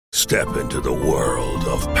Step into the world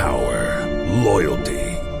of power, loyalty,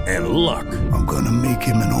 and luck. I'm gonna make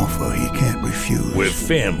him an offer he can't refuse. With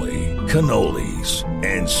family, cannolis,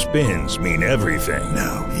 and spins mean everything.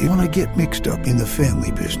 Now, you wanna get mixed up in the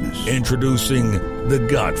family business. Introducing The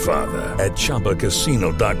Godfather at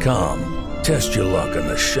ChumbaCasino.com. Test your luck in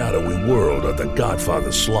the shadowy world of The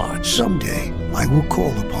Godfather slot. Someday, I will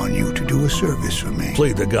call upon you to do a service for me.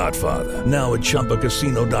 Play The Godfather now at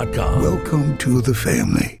ChumbaCasino.com. Welcome to the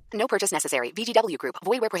family. No purchase necessary. VGW Group.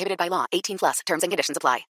 Void where prohibited by law. 18+. Terms and conditions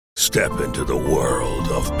apply. Step into the world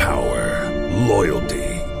of power, loyalty,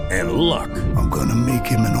 and luck. I'm gonna make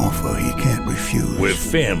him an offer he can't refuse. With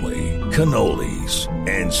family, cannolis,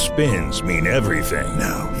 and spins mean everything.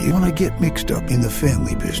 Now, you wanna get mixed up in the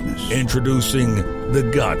family business. Introducing The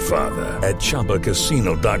Godfather at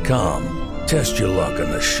ChumbaCasino.com. Test your luck in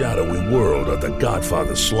the shadowy world of The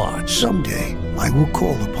Godfather slot. Someday, I will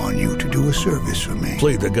call upon you to do a service for me.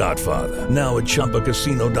 Play The Godfather now at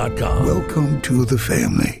ChumbaCasino.com. Welcome to the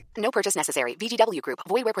family. No purchase necessary. VGW Group.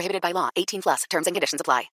 Void where prohibited by law. 18+. Terms and conditions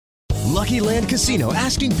apply. Lucky Land Casino,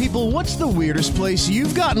 asking people, what's the weirdest place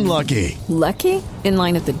you've gotten lucky? Lucky? In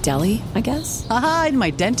line at the deli, I guess? Aha, in my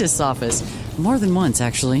dentist's office. More than once,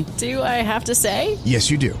 actually. Do I have to say?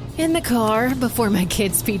 Yes, you do. In the car before my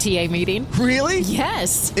kids' PTA meeting. Really?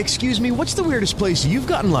 Yes. Excuse me, what's the weirdest place you've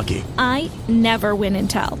gotten lucky? I never win and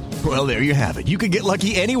tell. Well, there you have it. You can get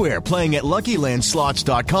lucky anywhere, playing at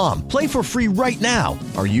LuckyLandSlots.com. Play for free right now.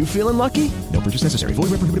 Are you feeling lucky? No purchase necessary.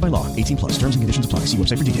 Void where prohibited by law. 18+. Terms and conditions apply. See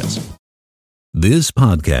website for details. This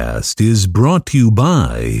podcast is brought to you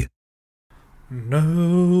by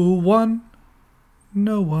No one.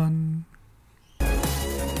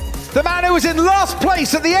 The man who was in last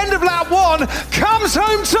place at the end of lap one comes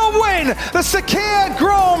home to win the Sakhir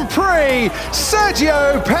Grand Prix.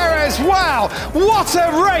 Sergio Perez, wow, what a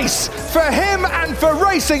race for him and for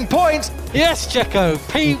Racing Point. Yes, Checo,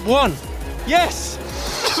 P1, yes.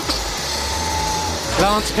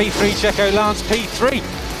 Lance P3, Checo, Lance P3.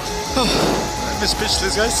 I'm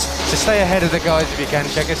speechless, guys. So stay ahead of the guys if you can,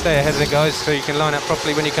 Checo, stay ahead of the guys so you can line up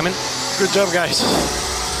properly when you come in. Good job, guys.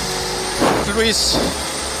 Luis,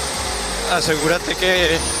 asegúrate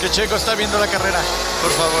que Checo está viendo la carrera,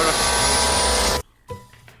 por favor.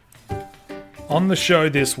 On the show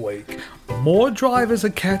this week, more drivers are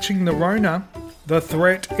catching the Rona. The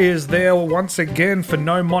threat is there once again for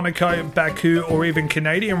no Monaco, Baku or even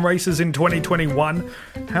Canadian races in 2021.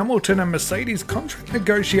 Hamilton and Mercedes contract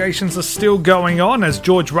negotiations are still going on as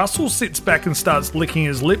George Russell sits back and starts licking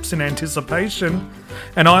his lips in anticipation.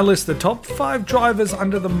 And I list the top 5 drivers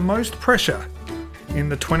under the most pressure in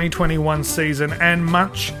the 2021 season and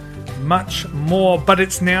much more. But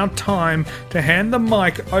it's now time to hand the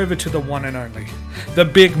mic over to the one and only, the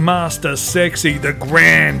big master sexy, the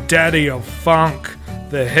granddaddy of funk,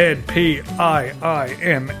 the head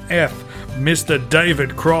PIIMF, Mr.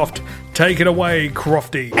 David Croft. Take it away,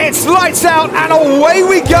 Crofty. It's lights out and away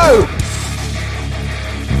we go.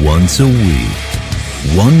 Once a week,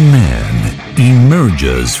 one man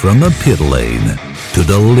emerges from the pit lane to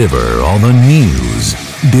deliver all the news,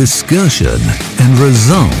 discussion, and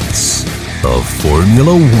results of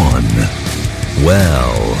Formula One.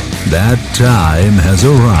 Well, that time has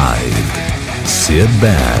arrived. Sit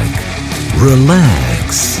back,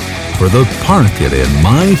 relax, for the Park It in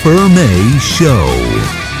My Ferme show.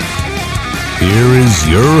 Here is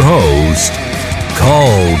your host,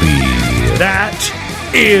 Colby. That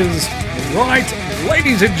is right,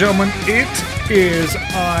 ladies and gentlemen, it is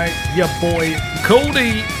I, your boy,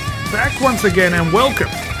 Colby, back once again, and welcome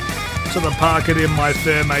to the Park It in My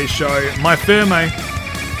Ferme show. My Ferme,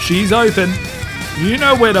 she's open. You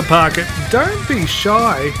know where to park it. Don't be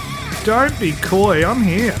shy. Don't be coy. I'm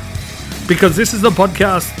here. Because this is the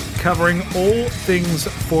podcast covering all things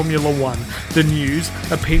Formula One. The news,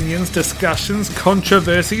 opinions, discussions,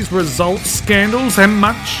 controversies, results, scandals, and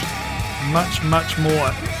much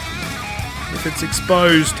more. If it's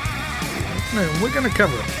exposed, no, we're going to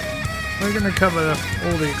cover it. We're going to cover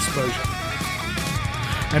all the exposure.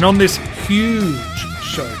 And on this huge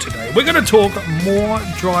show today, we're going to talk more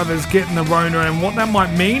drivers getting the Rona and what that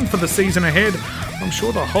might mean for the season ahead. I'm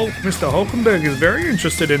sure the Hulk, Mr. Hulkenberg, is very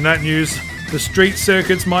interested in that news. The street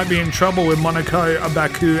circuits might be in trouble with Monaco,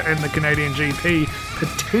 Baku and the Canadian GP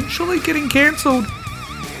potentially getting cancelled.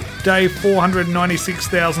 Day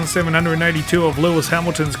 496,782 of Lewis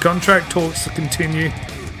Hamilton's contract talks continue.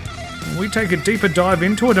 We take a deeper dive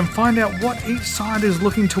into it and find out what each side is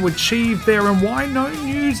looking to achieve there and why no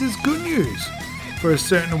news is good news for a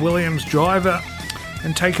certain Williams driver,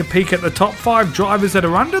 and take a peek at the top 5 drivers that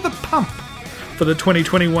are under the pump for the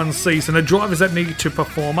 2021 season, the drivers that need to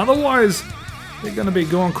perform, otherwise they're going to be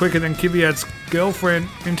gone quicker than Kvyat's girlfriend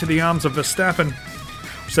into the arms of Verstappen.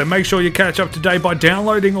 So make sure you catch up today by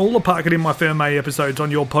downloading all the Park It In My Ferme episodes on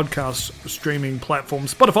your podcast streaming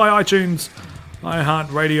platforms, Spotify, iTunes,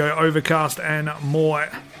 iHeartRadio, Overcast, and more.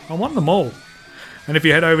 I want them all. And if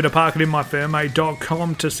you head over to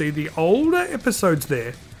parkitinmyferme.com to see the older episodes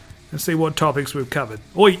there and see what topics we've covered.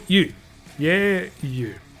 Oi, you. Yeah,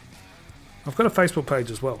 you. I've got a Facebook page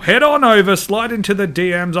as well. Head on over, slide into the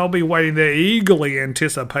DMs. I'll be waiting there, eagerly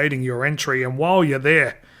anticipating your entry. And while you're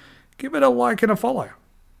there, give it a like and a follow.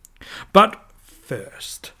 But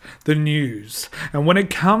first, the news. And when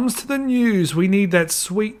it comes to the news, we need that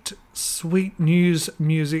sweet, sweet news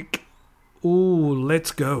music. Ooh,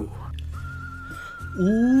 let's go.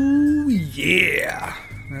 Ooh, yeah.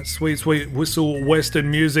 That sweet, sweet whistle western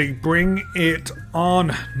music. Bring it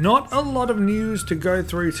on. Not a lot of news to go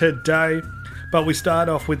through today, but we start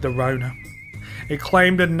off with the Rona. It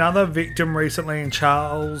claimed another victim recently in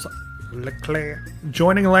Charles Leclerc,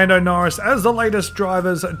 joining Lando Norris as the latest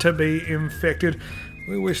drivers to be infected.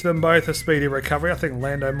 We wish them both a speedy recovery. I think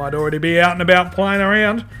Lando might already be out and about playing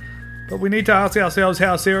around, but we need to ask ourselves,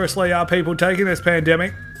 how seriously are people taking this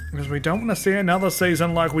pandemic? Because we don't want to see another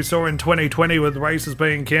season like we saw in 2020 with races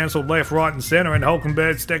being cancelled left, right and centre and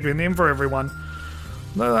Hulkenberg stepping in for everyone.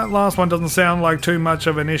 Though that last one doesn't sound like too much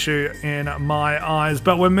of an issue in my eyes.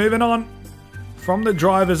 But we're moving on from the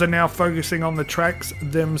drivers and now focusing on the tracks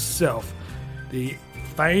themselves. The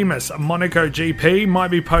famous Monaco GP might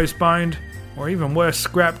be postponed or even worse,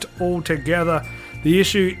 scrapped altogether. The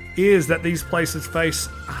issue is that these places face,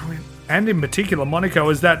 and in particular Monaco,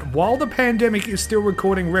 is that while the pandemic is still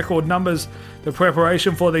recording record numbers, the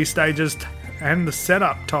preparation for these stages and the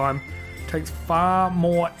setup time takes far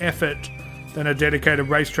more effort than a dedicated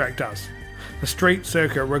racetrack does. The street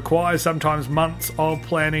circuit requires sometimes months of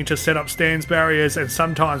planning to set up stands, barriers, and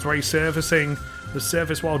sometimes resurfacing the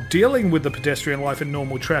surface while dealing with the pedestrian life and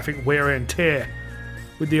normal traffic wear and tear.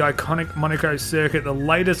 With the iconic Monaco circuit the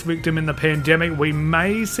latest victim in the pandemic, we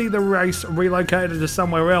may see the race relocated to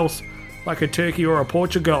somewhere else, like a Turkey or a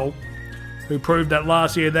Portugal, who proved that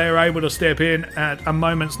last year they were able to step in at a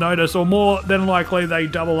moment's notice, or more than likely they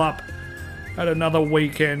double up at another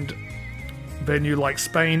weekend venue like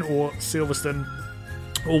Spain or Silverstone.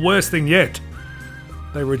 Or worse thing yet,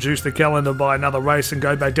 they reduce the calendar by another race and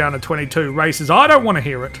go back down to 22 races. I don't want to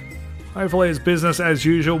hear it. Hopefully it's business as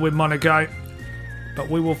usual with Monaco, but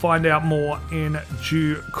we will find out more in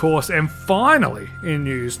due course. And finally, in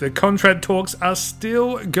news, the contract talks are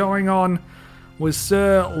still going on with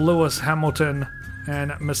Sir Lewis Hamilton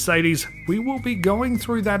and Mercedes. We will be going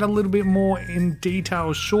through that a little bit more in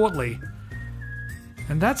detail shortly.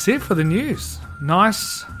 And that's it for the news.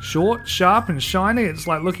 Nice, short, sharp and shiny. It's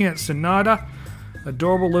like looking at Sonata.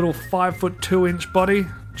 Adorable little 5'2" body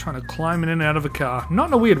trying to climb in and out of a car. Not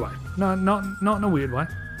in a weird way. No, not in a weird way.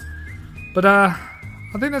 But I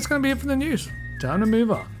think that's going to be it for the news. Time to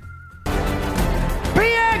move on.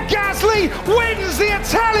 Pierre Gasly wins the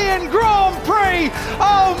Italian Grand Prix.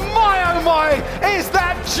 Oh my, is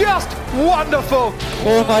that just wonderful?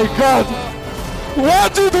 Oh my God.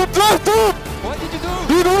 What did you do? What did you do?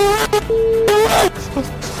 You do it!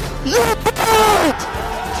 You did it!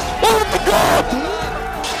 Oh my God!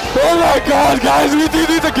 Oh my God, guys, we did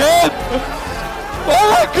it again! Oh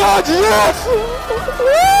my God, yes!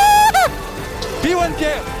 P1,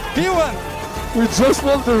 Pierre! P1! We just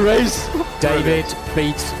won the race. David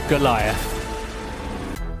beats Goliath.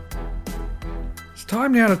 It's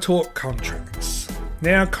time now to talk contracts.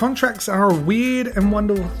 Now, contracts are a weird and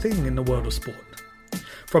wonderful thing in the world of sport.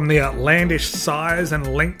 From the outlandish size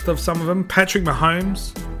and length of some of them, Patrick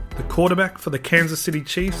Mahomes, the quarterback for the Kansas City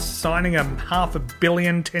Chiefs, signing a $500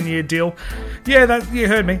 million 10-year deal. Yeah, that you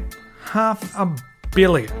heard me. $500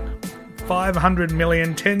 million. $500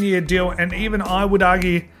 million 10-year deal, and even I would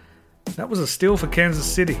argue that was a steal for Kansas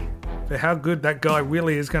City for how good that guy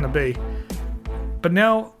really is going to be. But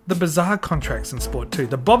now the bizarre contracts in sport too.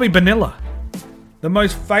 The Bobby Bonilla, the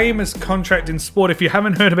most famous contract in sport. If you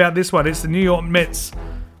haven't heard about this one, it's the New York Mets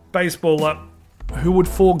baseballer who would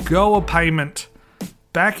forego a payment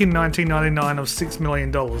back in 1999 of $6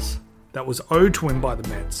 million that was owed to him by the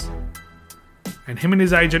Mets. And him and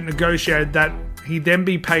his agent negotiated that he then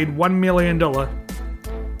be paid $1 million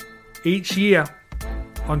each year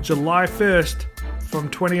on July 1st from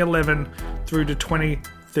 2011 through to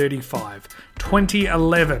 2035.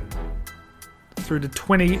 2011 through to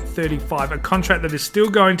 2035. A contract that is still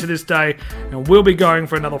going to this day and will be going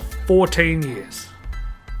for another 14 years.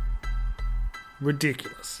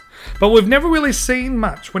 Ridiculous. But we've never really seen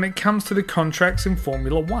much when it comes to the contracts in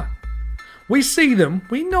Formula 1. We see them,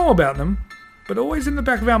 we know about them, but always in the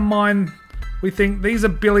back of our mind, We think these are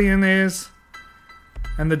billionaires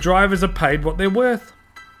and the drivers are paid what they're worth.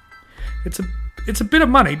 It's a bit of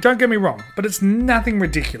money, don't get me wrong, but it's nothing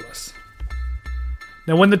ridiculous.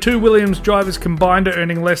 Now, when the two Williams drivers combined are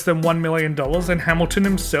earning less than $1 million and Hamilton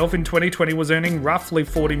himself in 2020 was earning roughly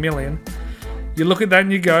 $40 million, you look at that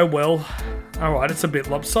and you go, well, alright, it's a bit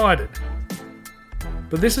lopsided.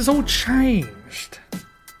 But this has all changed.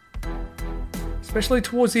 Especially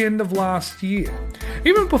towards the end of last year.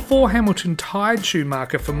 Even before Hamilton tied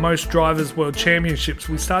Schumacher for most drivers' world championships,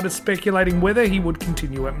 we started speculating whether he would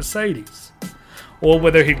continue at Mercedes, or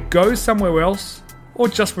whether he'd go somewhere else, or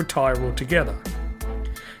just retire altogether.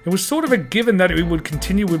 It was sort of a given that he would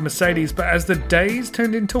continue with Mercedes, but as the days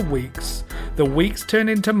turned into weeks, the weeks turned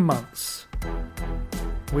into months,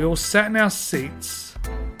 we all sat in our seats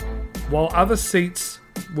while other seats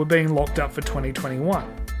were being locked up for 2021.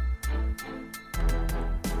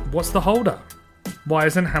 What's the holdup? Why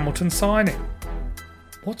isn't Hamilton signing?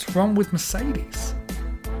 What's wrong with Mercedes?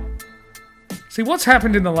 See, what's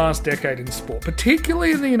happened in the last decade in sport,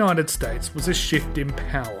 particularly in the United States, was a shift in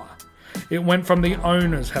power. It went from the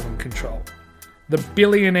owners having control, the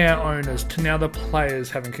billionaire owners, to now the players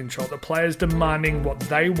having control. The players demanding what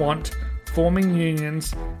they want, forming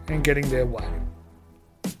unions and getting their way.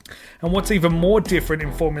 And what's even more different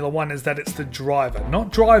in Formula One is that it's the driver,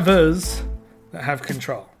 not drivers, that have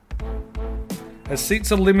control. As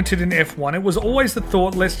seats are limited in F1, it was always the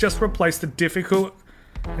thought, let's just replace the difficult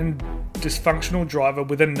and dysfunctional driver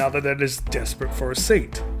with another that is desperate for a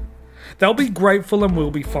seat. They'll be grateful and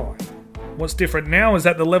we'll be fine. What's different now is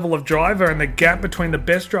that the level of driver and the gap between the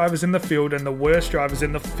best drivers in the field and the worst drivers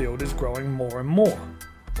in the field is growing more and more.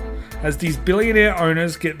 As these billionaire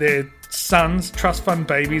owners get their sons, trust fund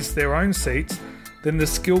babies, their own seats, then the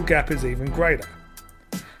skill gap is even greater.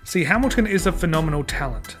 See, Hamilton is a phenomenal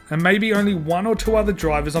talent, and maybe only one or two other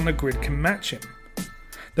drivers on the grid can match him.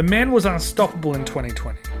 The man was unstoppable in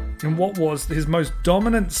 2020. In what was his most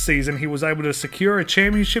dominant season, he was able to secure a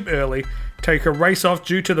championship early, take a race off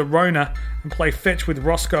due to the Rona, and play fetch with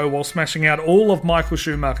Roscoe while smashing out all of Michael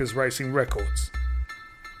Schumacher's racing records.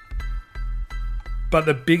 But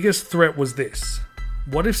the biggest threat was this.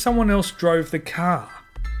 What if someone else drove the car?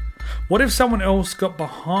 What if someone else got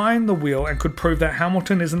behind the wheel and could prove that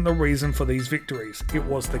Hamilton isn't the reason for these victories? It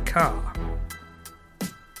was the car.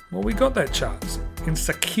 Well, we got that chance. In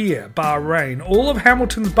Sakhir, Bahrain, all of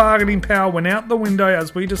Hamilton's bargaining power went out the window,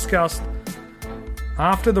 as we discussed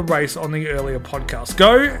after the race on the earlier podcast.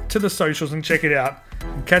 Go to the socials and check it out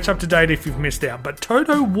and catch up to date if you've missed out. But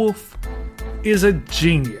Toto Wolff is a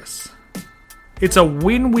genius. It's a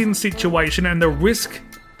win-win situation, and the risk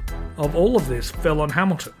of all of this fell on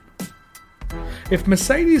Hamilton. If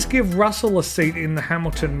Mercedes give Russell a seat in the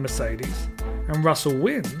Hamilton Mercedes and Russell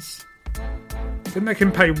wins, then they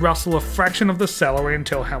can pay Russell a fraction of the salary and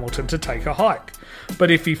tell Hamilton to take a hike.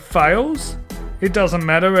 But if he fails, it doesn't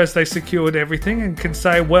matter, as they secured everything and can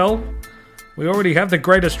say, well, we already have the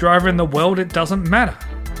greatest driver in the world, it doesn't matter.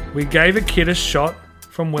 We gave a kid a shot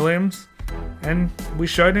from Williams and we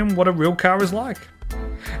showed him what a real car is like.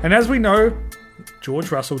 And as we know,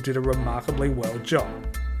 George Russell did a remarkably well job.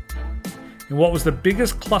 In what was the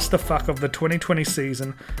biggest clusterfuck of the 2020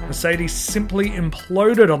 season, Mercedes simply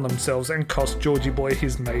imploded on themselves and cost Georgie Boy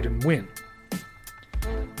his maiden win.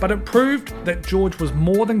 But it proved that George was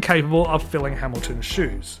more than capable of filling Hamilton's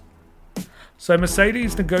shoes. So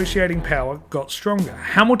Mercedes' negotiating power got stronger.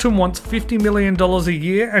 Hamilton wants $50 million a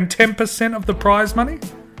year and 10% of the prize money?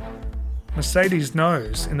 Mercedes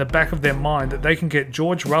knows in the back of their mind that they can get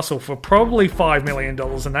George Russell for probably $5 million,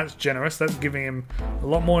 and that's generous. That's giving him a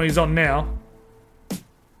lot more than he's on now,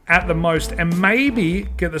 at the most, and maybe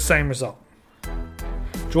get the same result.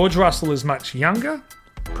 George Russell is much younger,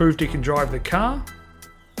 proved he can drive the car,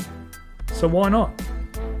 so why not?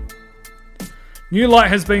 New light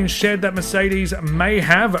has been shed that Mercedes may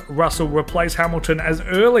have Russell replace Hamilton as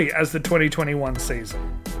early as the 2021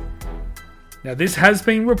 season. Now, this has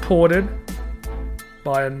been reported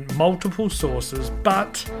by multiple sources,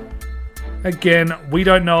 but again, we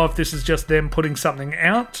don't know if this is just them putting something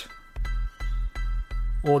out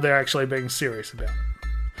or they're actually being serious about it.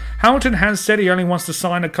 Hamilton has said he only wants to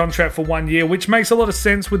sign a contract for 1 year, which makes a lot of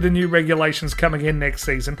sense with the new regulations coming in next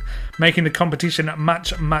season, making the competition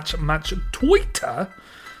much, much, much tighter.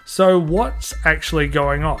 So what's actually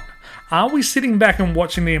going on? Are we sitting back and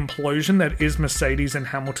watching the implosion that is Mercedes and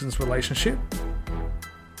Hamilton's relationship?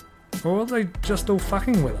 Or are they just all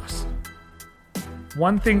fucking with us?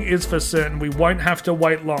 One thing is for certain, we won't have to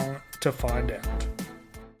wait long to find out.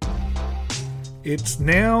 It's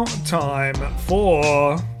now time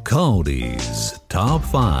for Cody's Top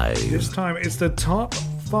 5. This time it's the top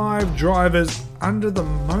 5 drivers under the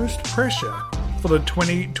most pressure for the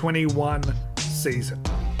 2021 season.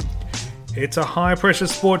 It's a high-pressure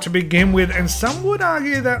sport to begin with, and some would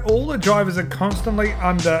argue that all the drivers are constantly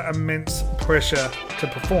under immense pressure to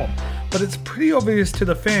perform. But it's pretty obvious to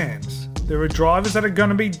the fans. There are drivers that are going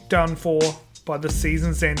to be done for by the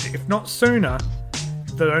season's end, if not sooner,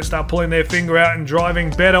 if they don't start pulling their finger out and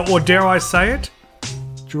driving better, or dare I say it,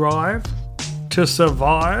 drive to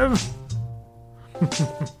survive.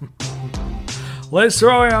 Let's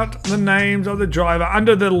throw out the names of the driver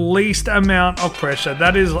under the least amount of pressure.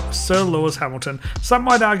 That is Sir Lewis Hamilton. Some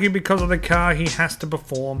might argue because of the car he has to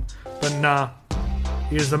perform, but nah.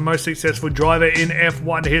 He is the most successful driver in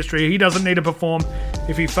F1 history. He doesn't need to perform.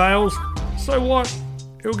 If he fails, so what?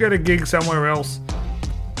 He'll get a gig somewhere else.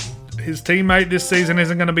 His teammate this season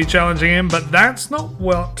isn't going to be challenging him, but that's not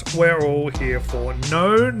what we're all here for.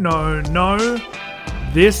 No.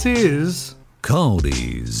 This is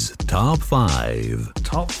Cody's Top 5.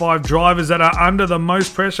 Top 5 drivers that are under the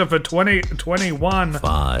most pressure for 2021.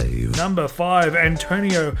 5. Number 5,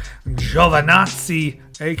 Antonio Giovinazzi,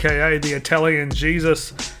 aka the Italian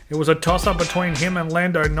Jesus. It was a toss-up between him and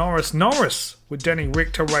Lando Norris. Norris, with Danny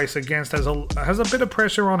Rick to race against, has a bit of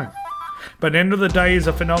pressure on him. But at the end of the day, he's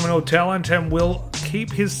a phenomenal talent and will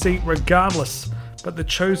keep his seat regardless. But the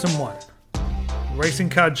chosen one,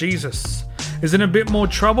 Racing Car Jesus, is in a bit more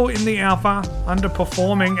trouble in the Alpha,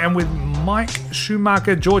 underperforming, and with Mike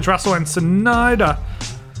Schumacher, George Russell and Tsunoda,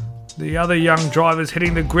 the other young drivers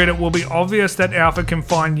hitting the grid, it will be obvious that Alpha can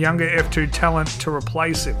find younger F2 talent to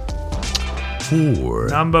replace him. 4.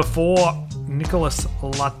 Number 4, Nicholas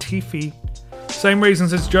Latifi. Same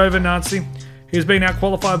reasons as Giovinazzi. He's been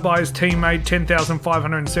outqualified by his teammate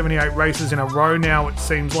 10,578 races in a row now, it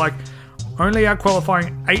seems like. Only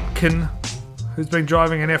outqualifying Aitken, who's been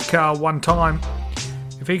driving an F car one time.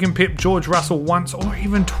 If he can pip George Russell once or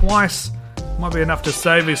even twice, might be enough to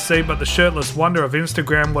save his seat, but the shirtless wonder of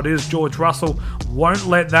Instagram, what is George Russell, won't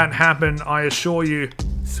let that happen, I assure you.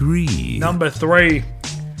 3. Number 3,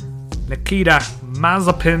 Nikita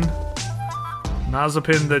Mazepin.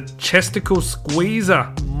 Mazepin, the chesticle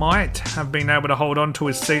squeezer, might have been able to hold on to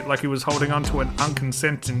his seat like he was holding on to an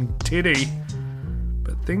unconsenting titty,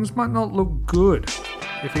 but things might not look good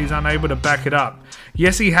if he's unable to back it up.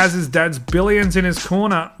 Yes, he has his dad's billions in his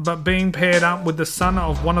corner, but being paired up with the son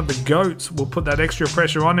of one of the GOATs will put that extra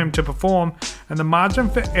pressure on him to perform, and the margin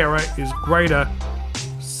for error is greater,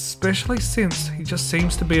 especially since he just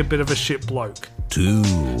seems to be a bit of a shit bloke. 2.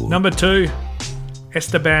 Number 2,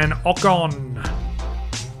 Esteban Ocon.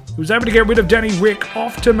 He was able to get rid of Danny Rick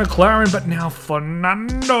off to McLaren, but now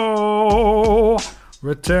Fernando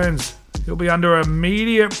returns. He'll be under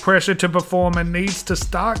immediate pressure to perform and needs to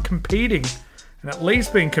start competing and at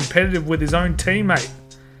least being competitive with his own teammate.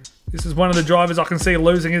 This is one of the drivers I can see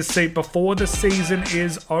losing his seat before the season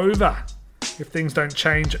is over if things don't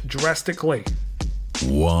change drastically.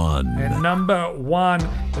 1. And number 1,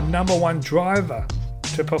 the number 1 driver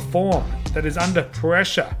to perform that is under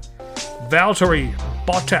pressure, Valtteri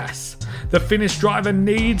Bottas. The Finnish driver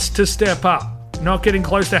needs to step up. Not getting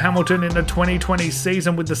close to Hamilton in the 2020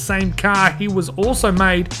 season with the same car, he was also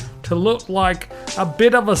made to look like a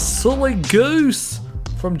bit of a silly goose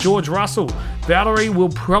from George Russell. Valtteri will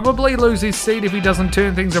probably lose his seat if he doesn't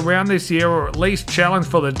turn things around this year, or at least challenge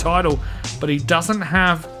for the title, but he doesn't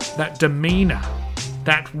have that demeanor,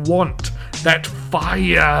 that want, that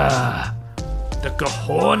fire, the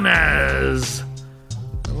cojones.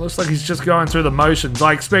 It looks like he's just going through the motions.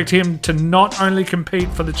 I expect him to not only compete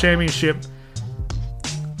for the championship,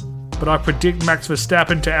 but I predict Max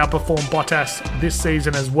Verstappen to outperform Bottas this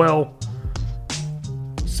season as well.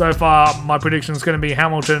 So far, my prediction is going to be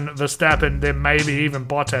Hamilton, Verstappen, then maybe even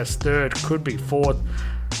Bottas third, could be fourth.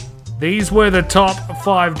 These were the top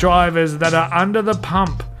 5 drivers that are under the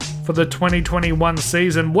pump for the 2021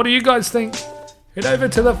 season. What do you guys think? Head over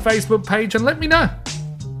to the Facebook page and let me know.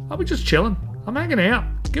 I'll be just chilling. I'm hanging out.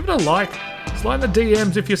 Give it a like. Slide in the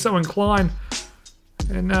DMs if you're so inclined.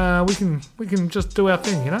 And we can just do our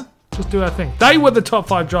thing, you know? Just do our thing. They were the top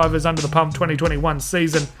 5 drivers under the pump 2021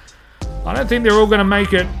 season. I don't think they're all going to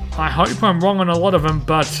make it. I hope I'm wrong on a lot of them,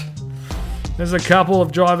 but there's a couple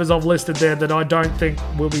of drivers I've listed there that I don't think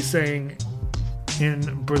we'll be seeing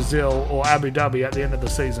in Brazil or Abu Dhabi at the end of the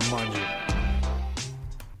season, mind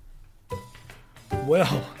you.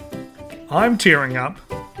 Well, I'm tearing up.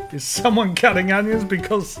 Is someone cutting onions?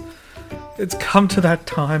 Because it's come to that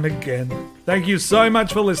time again. Thank you so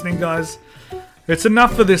much for listening, guys. It's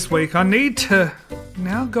enough for this week. I need to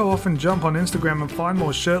now go off and jump on Instagram and find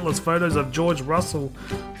more shirtless photos of George Russell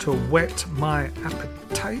to whet my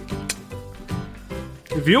appetite.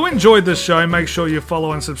 If you enjoyed this show, make sure you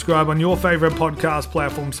follow and subscribe on your favourite podcast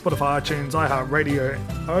platform, Spotify, iTunes,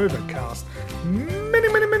 iHeartRadio, Overcast,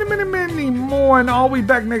 many more. And I'll be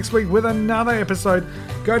back next week with another episode.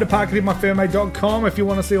 Go to parkinmyfairmate.com if you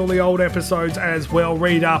want to see all the old episodes as well.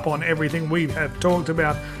 Read up on everything we have talked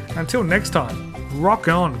about. Until next time, rock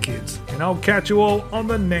on, kids. And I'll catch you all on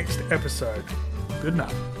the next episode. Good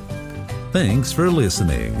night. Thanks for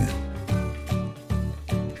listening.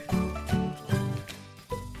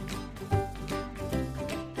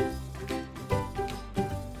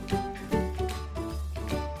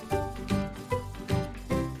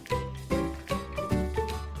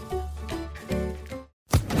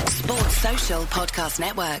 Social Podcast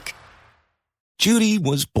Network. Judy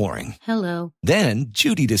was boring. Hello. Then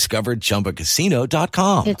Judy discovered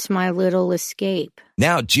ChumbaCasino.com. It's my little escape.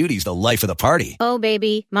 Now Judy's the life of the party. Oh,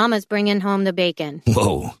 baby, mama's bringing home the bacon.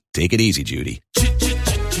 Whoa, take it easy, Judy.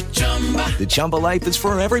 The Chumba life is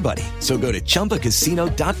for everybody. So go to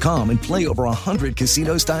ChumbaCasino.com and play over 100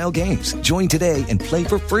 casino-style games. Join today and play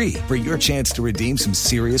for free for your chance to redeem some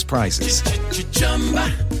serious prizes.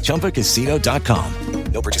 ChumbaCasino.com.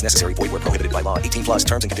 No purchase necessary. Void where prohibited by law. 18+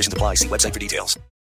 terms and conditions apply. See website for details.